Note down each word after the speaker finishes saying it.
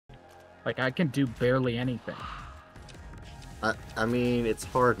Like, I can do barely anything. I mean, it's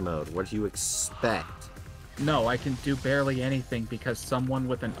hard mode. What do you expect? No, I can do barely anything because someone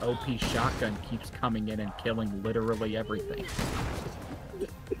with an OP shotgun keeps coming in and killing literally everything.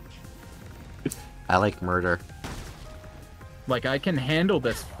 I like murder. Like, I can handle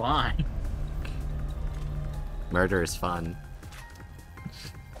this fine. Murder is fun.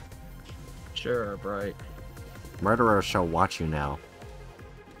 Sure, right. Murderers shall watch you now.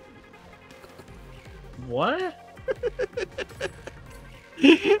 What?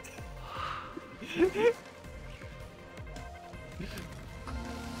 I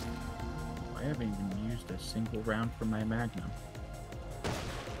haven't even used a single round from my Magnum.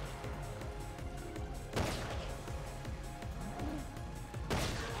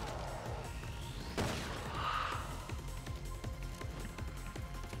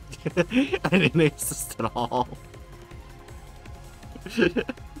 I didn't exist at all.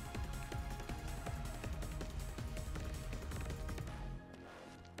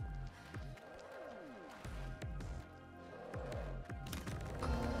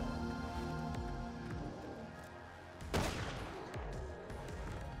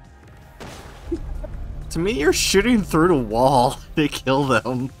 To me, you're shooting through the wall to kill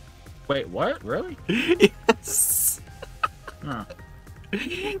them. Wait, what? Really? Yes. Huh.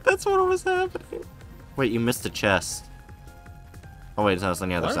 That's what was happening. Wait, you missed a chest. Oh wait, that was on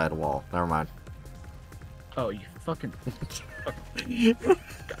the other What? side of the wall. Never mind. Oh, you fucking... I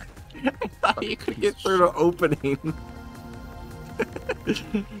thought you could get through the opening.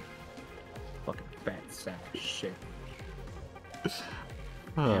 Fucking fat sack of shit.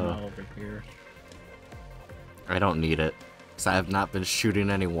 Ammo over here. I don't need it, because I have not been shooting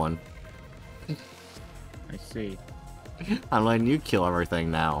anyone. I see. I'm letting you kill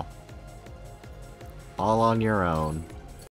everything now. All on your own.